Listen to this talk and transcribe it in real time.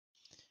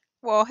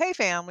Well, hey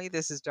family,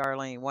 this is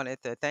Darlene.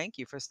 Wanted to thank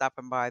you for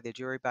stopping by the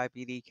Jury by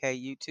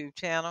BDK YouTube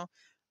channel.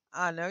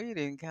 I know you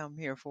didn't come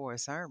here for a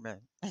sermon.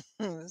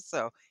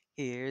 So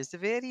here's the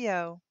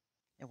video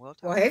and we'll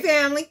Well, talk. hey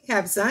family,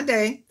 happy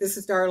Sunday. This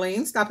is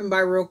Darlene stopping by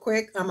real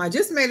quick. I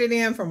just made it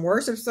in from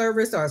worship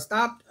service, so I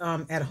stopped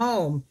at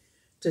home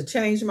to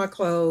change my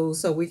clothes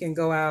so we can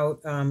go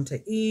out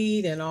to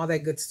eat and all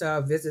that good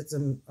stuff, visit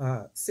some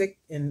sick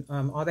and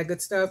all that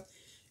good stuff.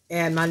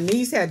 And my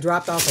niece had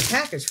dropped off a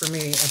package for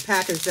me, a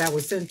package that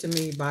was sent to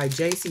me by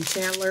Jaycee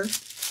Chandler.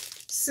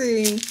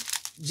 See,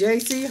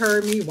 Jaycee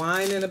heard me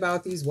whining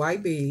about these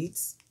white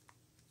beads.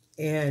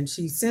 And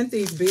she sent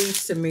these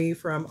beads to me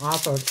from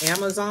off of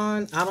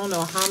Amazon. I don't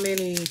know how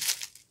many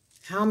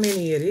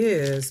it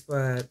is,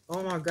 but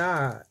oh my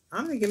God,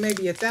 I'm thinking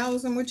maybe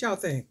 1,000. What y'all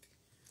think?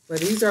 But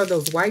these are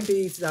those white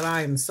beads that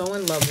I am so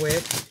in love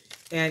with.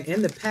 And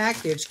in the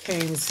package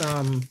came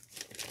some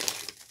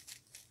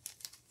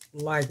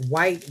like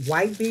white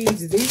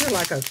beads. These are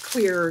like a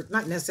clear,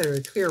 not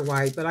necessarily clear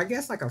white, but I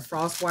guess like a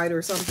frost white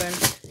or something.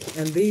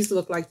 And these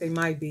look like they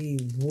might be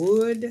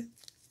wood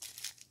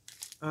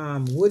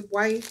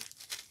white.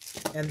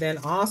 And then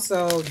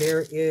also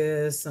there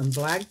is some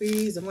black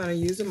beads. I'm going to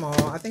use them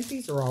all. I think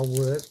these are all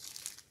wood.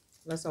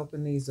 Let's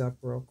open these up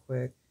real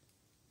quick.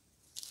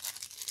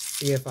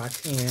 See if I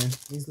can.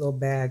 These little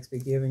bags be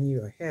giving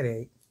you a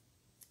headache.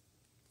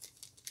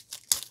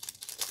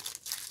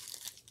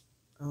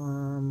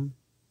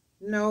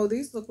 No,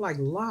 these look like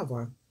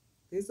lava.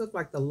 These look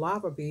like the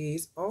lava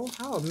beads. Oh,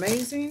 how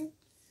amazing.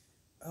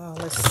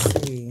 Let's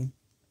see.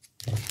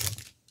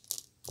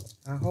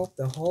 I hope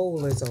the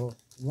hole is a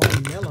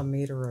 1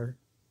 millimeter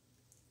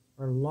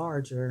or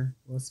larger.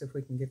 We'll see if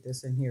we can get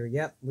this in here.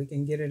 Yep, we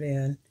can get it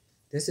in.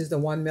 This is the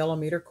 1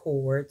 millimeter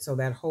cord, so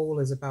that hole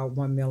is about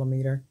 1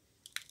 millimeter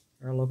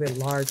or a little bit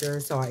larger.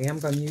 So I am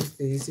going to use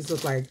these. These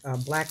look like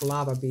black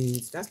lava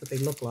beads. That's what they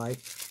look like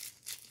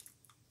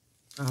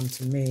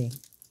to me.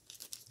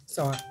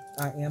 So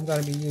I am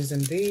going to be using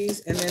these.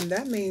 And then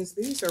that means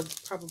these are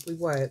probably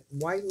what?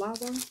 White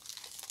lava?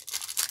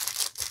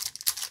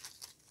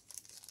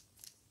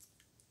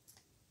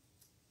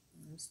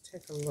 Let's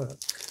take a look.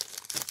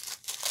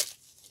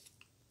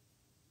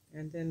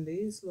 And then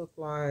these look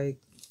like,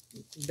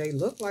 they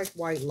look like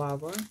white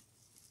lava.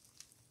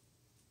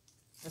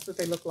 That's what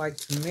they look like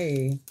to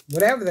me.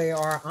 Whatever they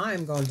are,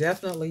 I'm going to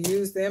definitely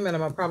use them. And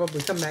I'm going to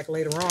probably come back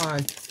later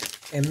on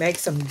and make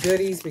some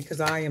goodies because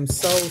I am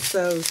so in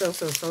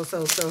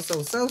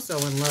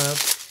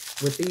love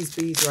with these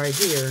beads right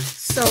here.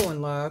 So in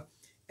love.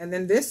 And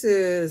then this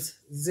is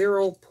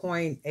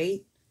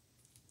 0.8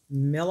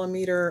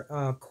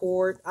 millimeter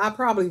cord. I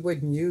probably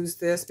wouldn't use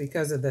this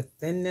because of the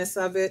thinness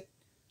of it.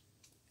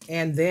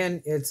 And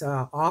then it's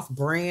off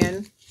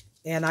brand.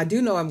 And I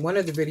do know in one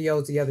of the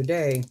videos the other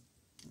day,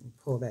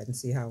 pull that and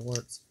see how it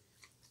works.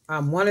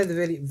 One of the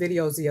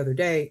videos the other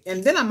day,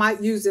 and then I might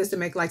use this to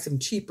make like some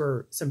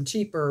cheaper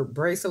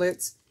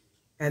bracelets,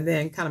 and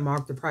then kind of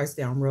mark the price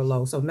down real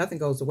low so nothing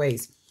goes to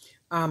waste.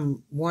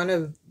 One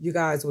of you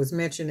guys was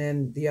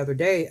mentioning the other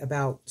day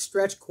about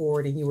stretch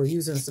cord, and you were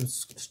using some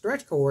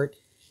stretch cord,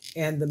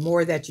 and the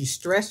more that you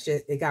stretched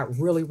it, it got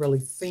really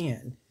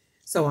thin.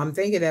 So I'm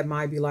thinking that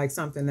might be like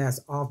something that's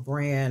off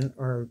brand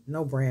or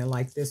no brand,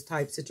 like this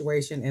type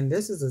situation. And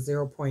this is a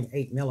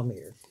 0.8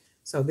 millimeter.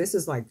 So this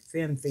is like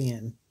thin.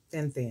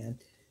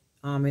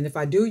 And if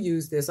I do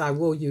use this, I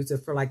will use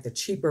it for like the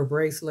cheaper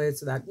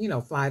bracelets that, you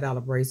know,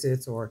 $5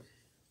 bracelets or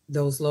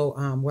those low,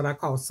 what I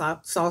call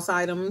sauce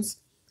items.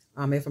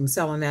 If I'm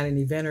selling at an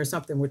event or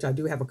something, which I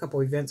do have a couple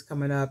events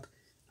coming up,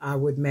 I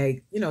would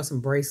make, you know,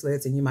 some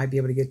bracelets, and you might be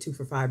able to get 2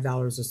 for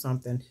 $5 or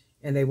something,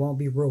 and they won't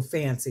be real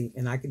fancy.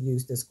 And I could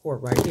use this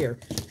cord right here.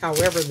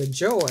 However, the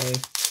joy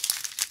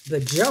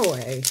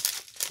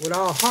with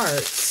all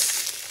hearts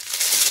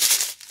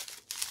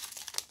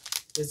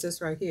is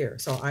this right here.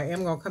 So I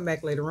am going to come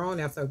back later on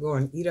after I go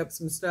and eat up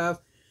some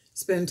stuff,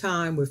 spend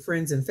time with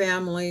friends and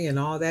family and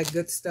all that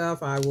good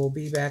stuff. I will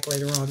be back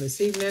later on this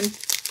evening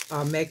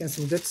making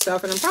some good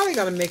stuff. And I'm probably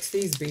going to mix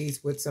these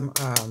beads with some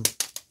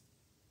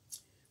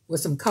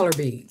color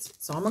beads.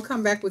 So I'm going to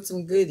come back with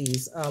some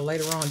goodies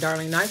later on.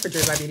 Darling night for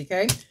Jury by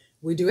BDK.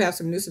 We do have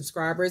some new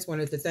subscribers.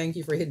 Wanted to thank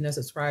you for hitting the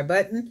subscribe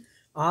button.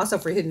 Also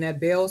for hitting that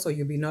bell so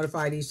you'll be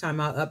notified each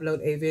time I upload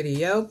a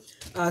video.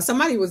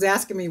 Somebody was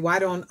asking me, why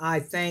don't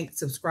I thank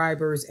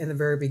subscribers in the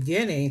very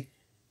beginning,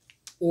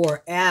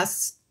 or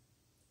ask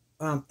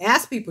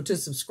people to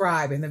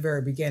subscribe in the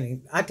very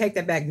beginning. I take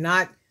that back,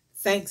 not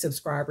thank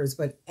subscribers,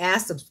 but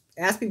ask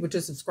people to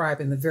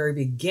subscribe in the very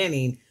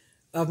beginning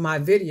of my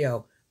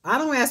video. I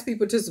don't ask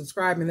people to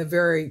subscribe in the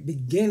very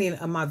beginning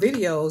of my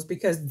videos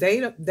because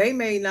they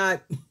may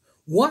not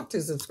want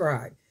to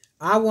subscribe.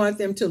 I want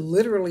them to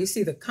literally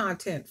see the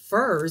content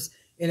first.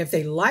 And if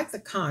they like the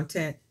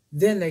content,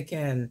 then they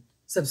can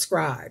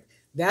subscribe.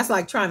 That's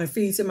like trying to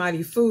feed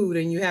somebody food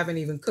and you haven't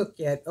even cooked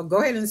yet. Oh,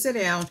 go ahead and sit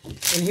down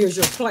and here's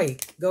your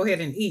plate. Go ahead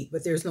and eat,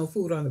 but there's no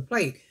food on the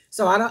plate.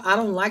 So I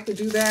don't like to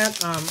do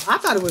that. I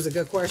thought it was a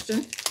good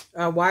question.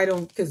 Why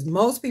don't, because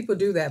most people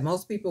do that.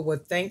 Most people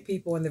would thank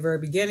people in the very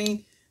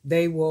beginning.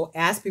 They will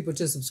ask people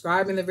to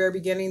subscribe in the very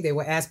beginning. They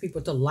will ask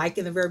people to like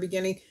in the very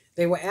beginning.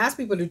 They will ask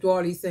people to do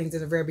all these things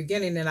in the very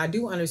beginning. And I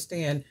do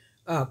understand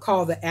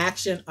call the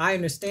action. I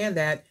understand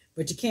that,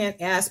 but you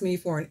can't ask me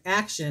for an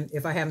action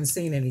if I haven't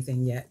seen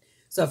anything yet.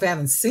 So if I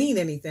haven't seen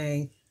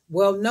anything,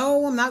 well,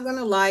 no, I'm not going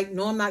to like,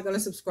 no, I'm not going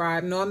to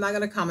subscribe, no, I'm not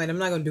going to comment, I'm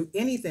not going to do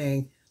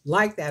anything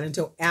like that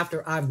until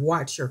after I've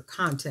watched your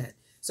content.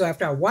 So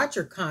after I watch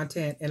your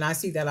content and I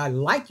see that I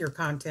like your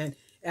content,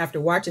 after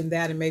watching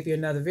that and maybe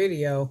another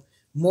video,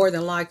 more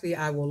than likely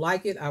I will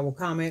like it, I will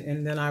comment,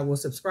 and then I will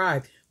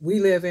subscribe. We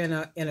live in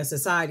a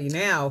society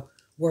now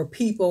where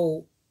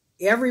people,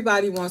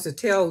 everybody wants to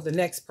tell the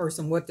next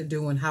person what to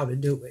do and how to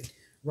do it,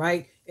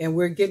 right? And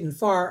we're getting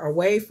far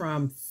away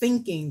from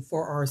thinking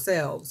for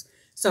ourselves.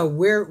 So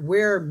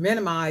we're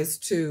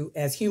minimized to,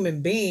 as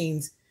human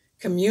beings,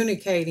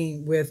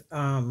 communicating with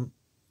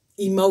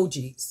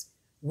emojis,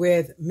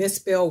 with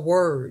misspelled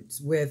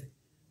words, with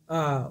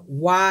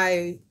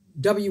WYD,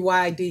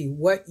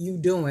 what you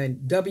doing,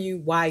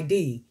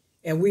 WYD,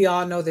 and we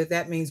all know that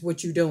that means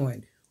what you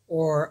doing,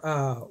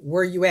 or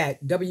where you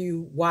at,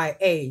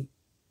 WYA,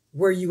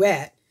 where you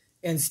at,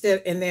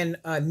 instead, and then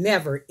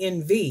never,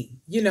 NV.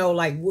 You know,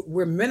 like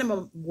we're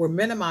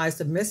minimized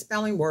to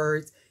misspelling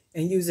words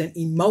and using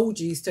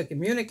emojis to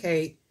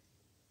communicate.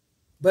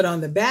 But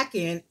on the back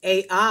end,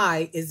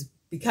 AI is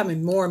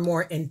becoming more and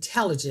more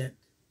intelligent,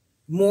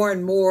 more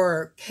and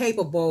more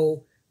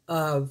capable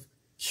of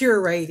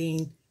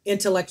curating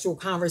intellectual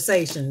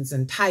conversations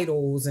and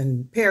titles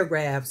and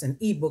paragraphs and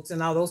ebooks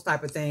and all those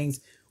type of things,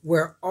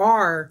 where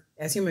our,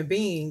 as human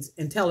beings,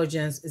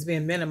 intelligence is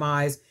being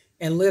minimized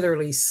and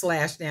literally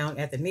slashed down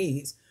at the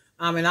knees.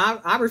 And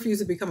I refuse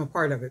to become a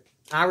part of it.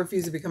 I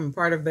refuse to become a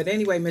part of it. But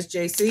anyway, Miss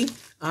Jaycee,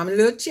 I'm a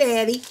little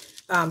chatty.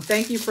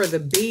 Thank you for the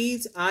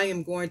beads. I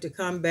am going to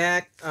come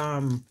back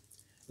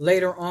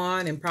later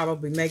on and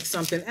probably make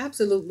something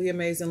absolutely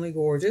amazingly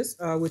gorgeous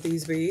with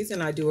these beads.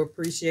 And I do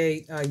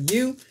appreciate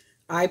you.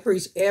 I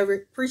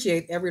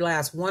appreciate every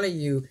last one of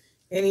you.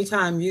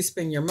 Anytime you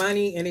spend your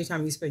money,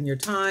 anytime you spend your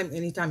time,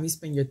 anytime you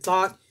spend your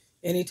thought,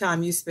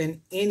 anytime you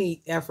spend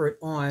any effort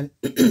on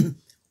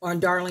on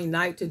Darling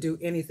Night to do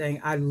anything,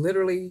 I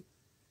literally,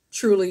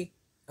 truly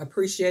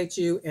appreciate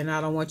you. And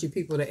I don't want you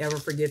people to ever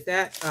forget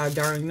that.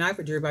 Darling Night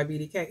for Jury by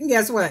BDK. And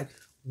guess what?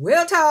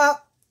 We'll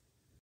talk.